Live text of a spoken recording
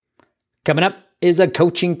Coming up is a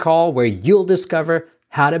coaching call where you'll discover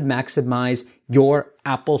how to maximize your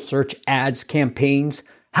Apple search ads campaigns,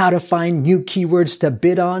 how to find new keywords to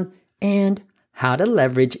bid on, and how to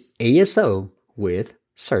leverage ASO with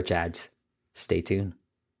search ads. Stay tuned.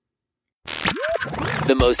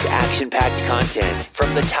 The most action-packed content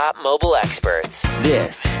from the top mobile experts.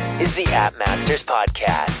 This is the App Masters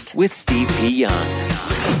Podcast with Steve P. Young.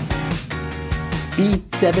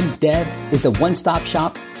 B7 Dev is the one-stop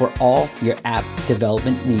shop for all your app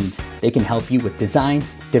development needs. They can help you with design,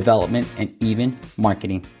 development, and even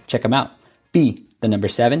marketing. Check them out.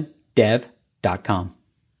 B7dev.com.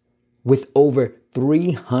 With over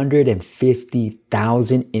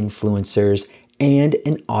 350,000 influencers and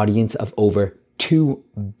an audience of over 2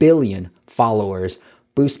 billion followers,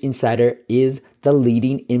 Boost Insider is the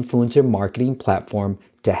leading influencer marketing platform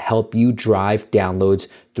to help you drive downloads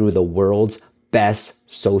through the world's best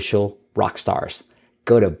social rock stars.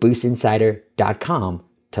 Go to boostinsider.com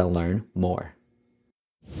to learn more.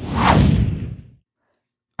 All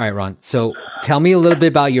right, Ron. So tell me a little bit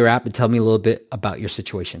about your app and tell me a little bit about your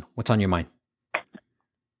situation. What's on your mind?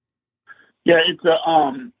 Yeah,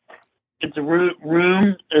 it's a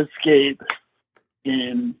room escape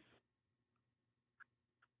game,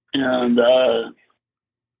 and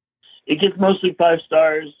it gets mostly 5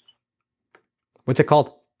 stars. What's it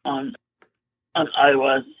called? On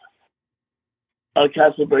iOS.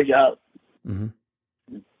 Castle Breakout. Mm-hmm.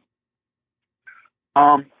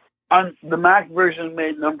 On the Mac version,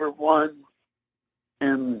 made #1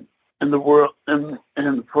 in the world, and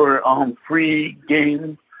for free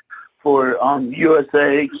game for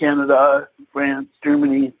USA, Canada, France,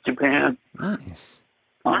 Germany, Japan. Nice.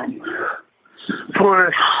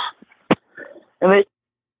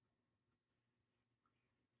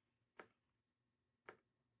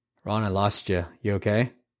 Ron, I lost you. You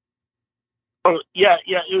okay? Oh yeah,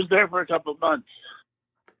 it was there for a couple of months.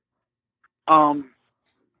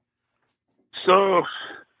 So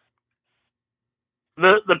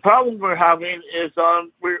the problem we're having is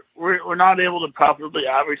we're not able to properly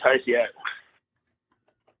advertise yet.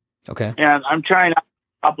 Okay. And I'm trying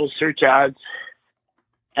Apple search ads,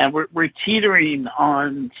 and we're teetering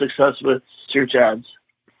on success with search ads.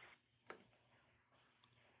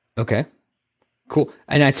 Okay. Cool.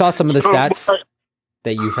 And I saw some of the stats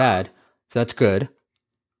that you've had, so that's good.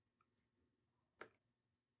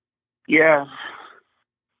 Yeah.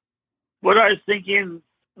 What I was thinking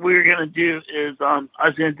we were going to do is I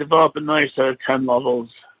was going to develop another set of 10 levels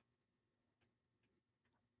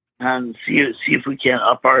and see if we can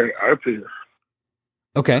up our ARPU.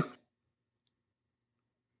 Okay.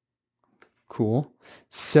 Cool.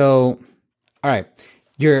 So, all right.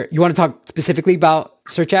 You want to talk specifically about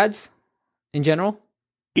search ads in general?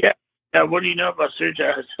 Yeah. What do you know about search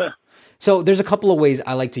ads? So there's a couple of ways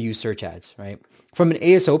I like to use search ads, right? From an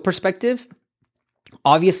ASO perspective,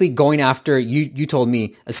 obviously going after, you told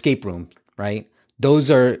me escape room, right?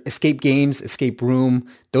 Those are escape games, escape room.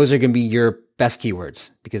 Those are going to be your best keywords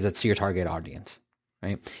because that's your target audience,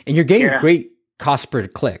 right? And you're getting great cost per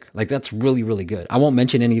click. Like that's really, really good. I won't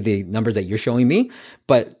mention any of the numbers that you're showing me,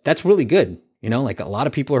 but that's really good. You know, like a lot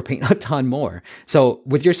of people are paying a ton more. So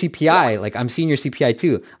with your CPI, like I'm seeing your CPI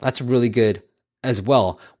too. That's really good as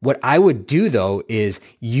well. What I would do though is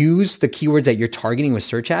use the keywords that you're targeting with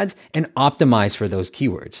search ads and optimize for those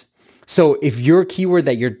keywords. So if your keyword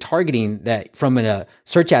that you're targeting that from a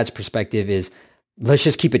search ads perspective is, let's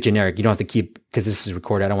just keep it generic. You don't have to keep, because this is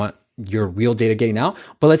recorded. I don't want your real data getting out,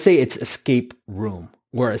 but let's say it's escape room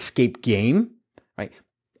or escape game, right?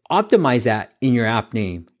 Optimize that in your app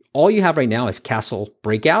name. All you have right now is Castle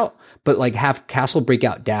Breakout, but like have Castle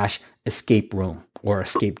Breakout dash escape room or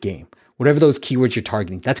escape game. Whatever those keywords you're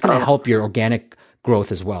targeting, that's going to help your organic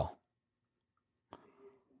growth as well.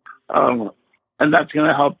 And that's going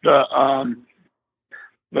to help the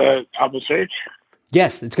Apple search?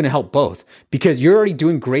 Yes, it's going to help both because you're already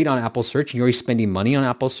doing great on Apple search and you're already spending money on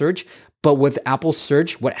Apple search. But with Apple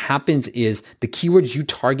search, what happens is the keywords you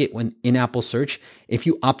target when in Apple search, if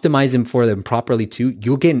you optimize them for them properly too,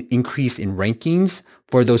 you'll get an increase in rankings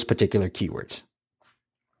for those particular keywords.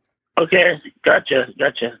 Okay, gotcha.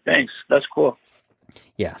 Thanks. That's cool.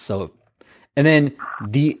 Yeah. So, and then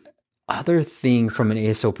the other thing from an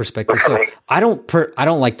ASO perspective, so I don't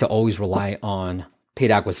like to always rely on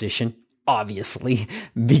paid acquisition, obviously,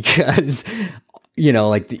 because you're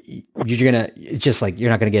not gonna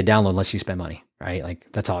get a download unless you spend money, right? Like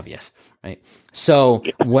that's obvious, right? So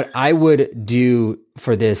what I would do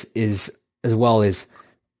for this is as well as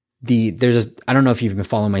I don't know if you've been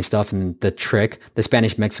following my stuff, and the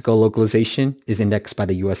Spanish Mexico localization is indexed by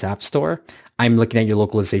the US App Store. I'm looking at your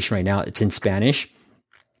localization right now. It's in Spanish.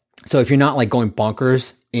 So if you're not like going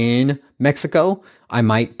bonkers in Mexico, I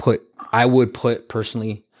would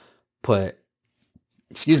personally put,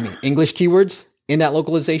 English keywords in that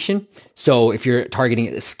localization. So if you're targeting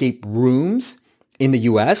escape rooms in the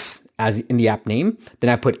US as in the app name, then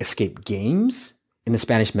I put escape games in the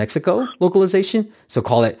Spanish Mexico localization. So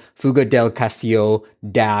call it Fuga del Castillo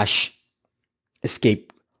dash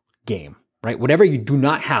escape game, right? Whatever you do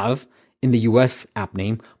not have in the US app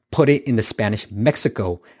name, put it in the Spanish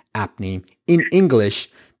Mexico app name in English,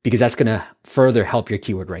 because that's going to further help your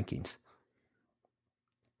keyword rankings.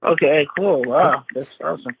 Okay, cool. Wow, that's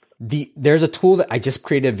awesome. There's a tool that I just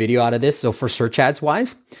created a video out of this. So for search ads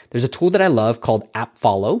wise, there's a tool that I love called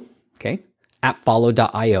AppFollow. Okay.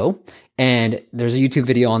 appfollow.io. And there's a YouTube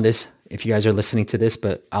video on this if you guys are listening to this,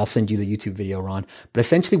 but I'll send you the YouTube video, Ron. But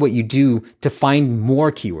essentially what you do to find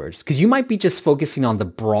more keywords, because you might be just focusing on the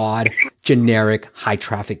broad, generic, high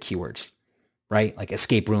traffic keywords, right? Like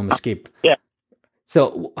escape room, escape. Yeah.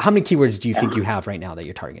 So how many keywords do you think you have right now that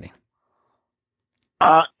you're targeting?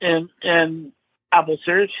 In Apple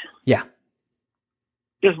search? Yeah.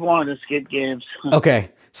 Just one, escape games. Okay.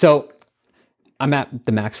 So I'm at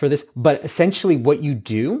the max for this, but essentially what you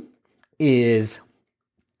do is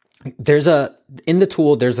in the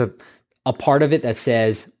tool, there's a part of it that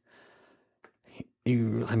says,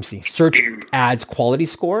 let me see, search ads quality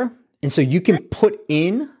score. And so you can put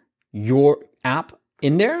in your app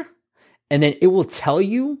in there, and then it will tell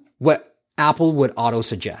you what Apple would auto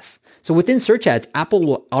suggest. So within search ads, Apple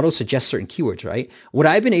will auto suggest certain keywords, right? What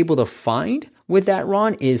I've been able to find with that,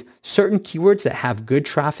 Ron, is certain keywords that have good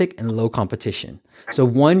traffic and low competition. So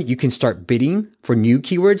one, you can start bidding for new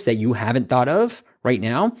keywords that you haven't thought of right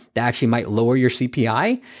now that actually might lower your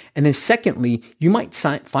CPI. And then secondly, you might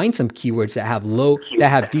find some keywords that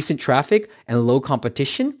have decent traffic and low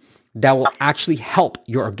competition that will actually help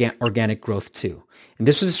your organic growth too. And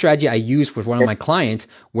this was a strategy I used with one of my clients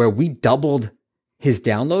where we doubled his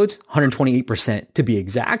downloads, 128% to be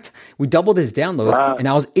exact. We doubled his downloads, and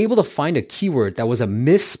I was able to find a keyword that was a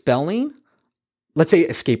misspelling, let's say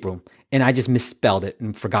escape room, and I just misspelled it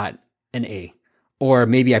and forgot an A, or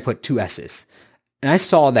maybe I put two S's. And I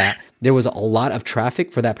saw that there was a lot of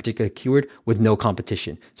traffic for that particular keyword with no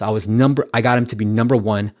competition. So I got him to be number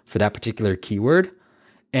one for that particular keyword.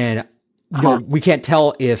 And we can't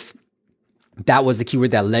tell if that was the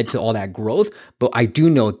keyword that led to all that growth, but I do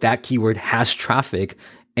know that keyword has traffic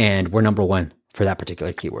and we're number one for that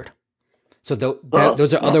particular keyword. So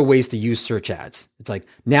those are other ways to use search ads. It's like,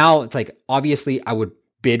 obviously I would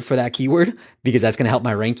bid for that keyword because that's going to help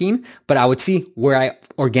my ranking, but I would see where I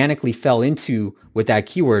organically fell into with that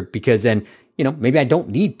keyword, because then, maybe I don't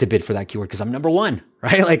need to bid for that keyword because I'm number one,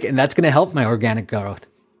 right? And that's going to help my organic growth.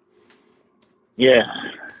 Yeah.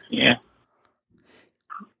 Yeah.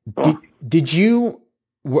 How did you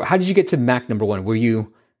get to Mac number one? Were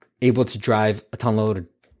you able to drive a ton of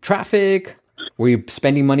traffic? Were you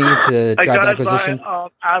spending money to drive the acquisition?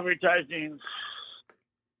 Advertising.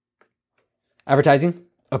 Advertising?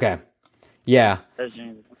 Okay. Yeah.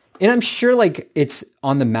 And I'm sure it's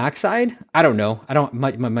on the Mac side. I don't know.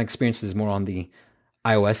 My experience is more on the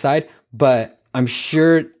iOS side, but I'm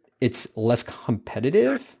sure it's less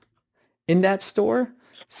competitive in that store.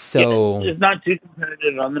 So it's not too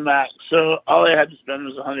competitive on the Mac. So all I had to spend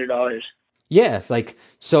was $100. Yeah.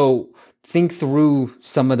 So think through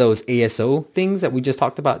some of those ASO things that we just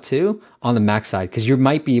talked about too on the Mac side, because you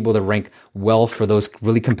might be able to rank well for those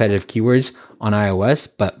really competitive keywords on iOS,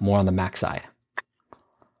 but more on the Mac side.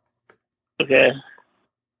 Okay.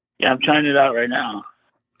 Yeah, I'm trying it out right now.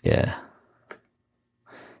 Yeah.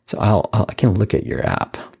 So I can look at your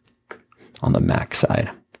app on the Mac side.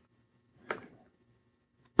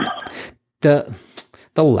 The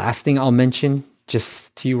last thing I'll mention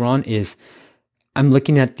just to you, Ron, is I'm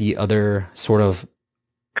looking at the other sort of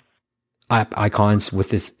app icons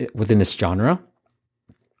within this genre.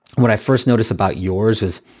 What I first noticed about yours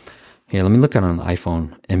was, here, let me look at it on the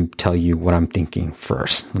iPhone and tell you what I'm thinking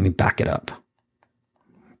first. Let me back it up.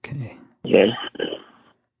 Okay. Yeah.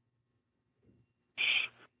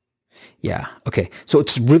 Yeah. Okay. So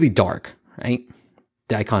it's really dark, right?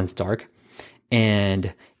 The icon's dark.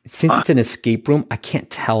 And since it's an escape room, I can't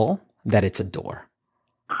tell that it's a door,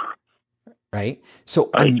 right? So,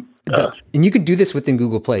 and you could do this within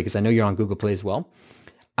Google Play, because I know you're on Google Play as well.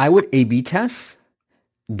 I would A/B test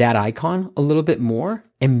that icon a little bit more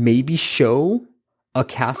and maybe show a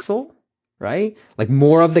castle, right? Like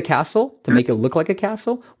more of the castle to make it look like a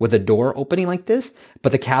castle with a door opening like this.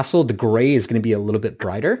 But the castle, the gray is going to be a little bit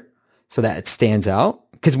brighter so that it stands out.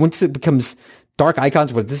 Because once it becomes dark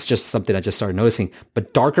icons, well, this is just something I just started noticing,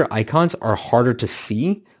 but darker icons are harder to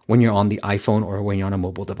see when you're on the iPhone or when you're on a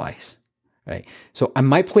mobile device, right? So I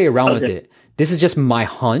might play around with it. This is just my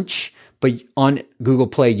hunch, but on Google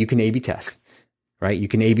Play, you can A/B test, right? You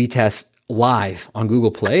can A/B test live on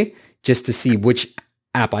Google Play just to see which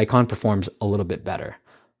app icon performs a little bit better.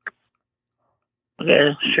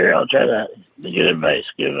 Okay, sure, I'll try that. Good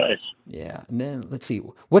advice. Yeah, and then let's see.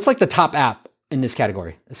 What's like the top app in this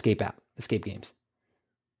category? Escape games.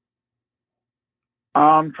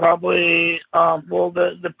 Probably, well,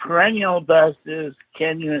 the perennial best is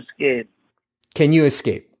Can You Escape? Can You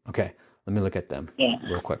Escape? Okay, let me look at them Yeah.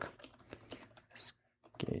 real quick.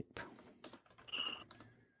 Escape.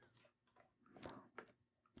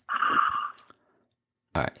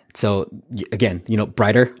 All right. So again,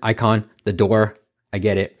 brighter icon, the door. I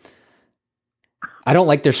get it. I don't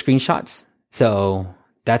like their screenshots. So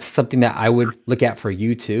that's something that I would look at for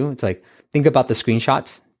you too. It's like, think about the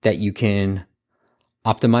screenshots that you can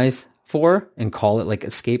optimize for and call it like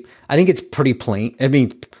escape. I think it's pretty plain. I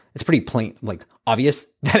mean, it's pretty plain, like obvious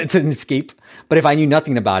that it's an escape. But if I knew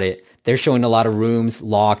nothing about it, they're showing a lot of rooms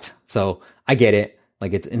locked. So I get it.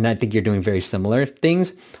 Like and I think you're doing very similar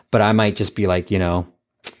things, but I might just be like, what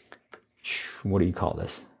do you call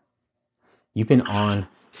this? You've been on,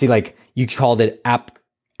 see, like you called it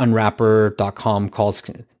appunwrapper.com calls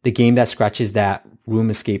the game that scratches that room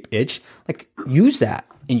escape itch. Like use that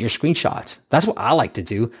in your screenshots. That's what I like to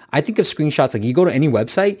do. I think of screenshots, like you go to any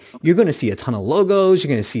website, you're going to see a ton of logos. You're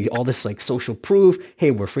going to see all this like social proof.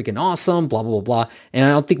 Hey, we're freaking awesome, blah, blah, blah, blah. And I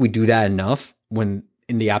don't think we do that enough when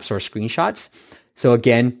in the App Store screenshots. So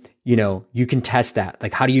again, you can test that.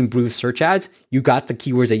 Like, how do you improve search ads? You got the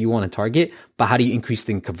keywords that you want to target, but how do you increase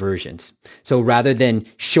the conversions? So rather than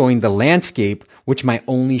showing the landscape, which might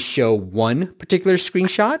only show one particular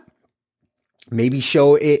screenshot, maybe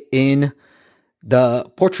show it in the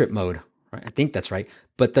portrait mode, right? I think that's right.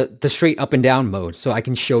 But the straight up and down mode. So I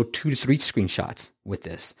can show 2 to 3 screenshots with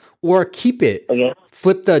this, or keep it,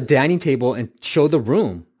 flip the dining table and show the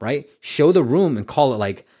room, right? Show the room and call it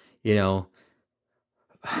like,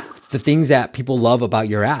 the things that people love about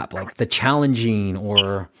your app, like the challenging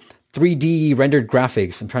or 3D rendered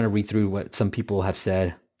graphics. I'm trying to read through what some people have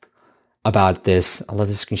said about this. I love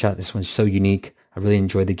this screenshot. This one's so unique. I really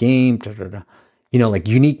enjoy the game. Da, da, da. Like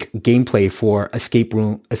unique gameplay for escape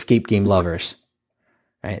game lovers.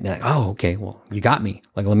 Right? And they're like, oh, okay, well, you got me.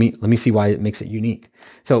 Like, let me see why it makes it unique.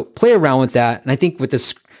 So play around with that. And I think with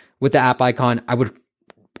the app icon, I would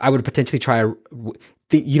potentially try.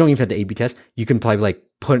 You don't even have to A/B test. You can probably like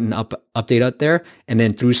put an update out there, and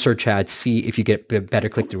then through search ads, see if you get better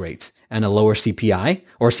click-through rates and a lower CPI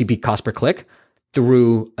or CP cost per click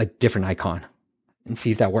through a different icon, and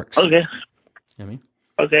see if that works. Okay. You know what I mean?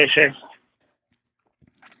 Okay, sure.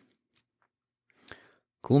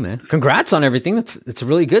 Cool, man. Congrats on everything. It's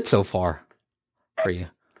really good so far for you.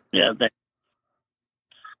 Yeah. Thanks.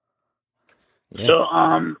 Yeah. So,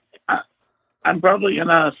 I'm probably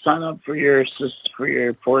gonna sign up for your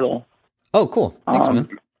portal. Oh, cool. Thanks, man.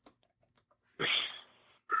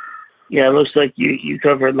 Yeah, it looks like you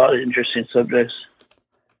cover a lot of interesting subjects.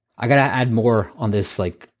 I gotta add more on this.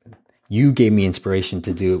 Like, you gave me inspiration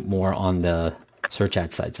to do more on the search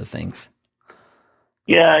ad sides of things.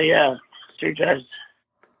 Yeah. Search ads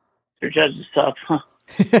is tough. Huh?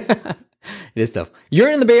 It is tough.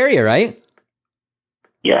 You're in the Bay Area, right?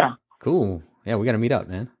 Yeah. Cool. Yeah, we gotta meet up,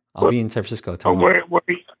 man. I'll be in San Francisco tomorrow. Where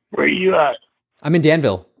are you at? I'm in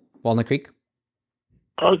Danville, Walnut Creek.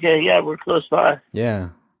 Okay, yeah, we're close by. Yeah.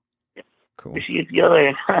 Cool. We should get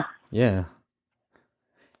together. Yeah.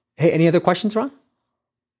 Hey, any other questions, Ron?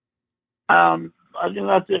 I think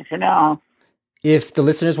that's it for now. If the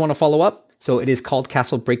listeners want to follow up, so it is called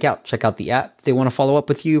Castle Breakout. Check out the app. If they want to follow up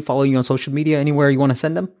with you, follow you on social media, anywhere you want to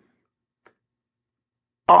send them?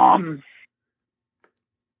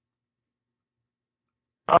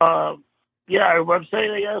 Yeah, our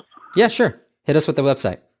website, I guess. Yeah, sure. Hit us with the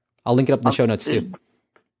website. I'll link it up in the show notes too.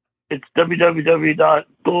 It's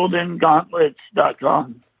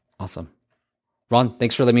www.goldengauntlets.com. Awesome. Ron,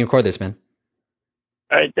 thanks for letting me record this, man.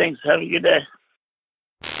 All right, thanks. Have a good day.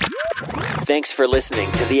 Thanks for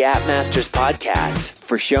listening to the App Masters podcast.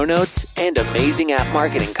 For show notes and amazing app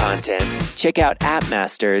marketing content, check out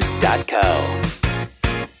appmasters.co.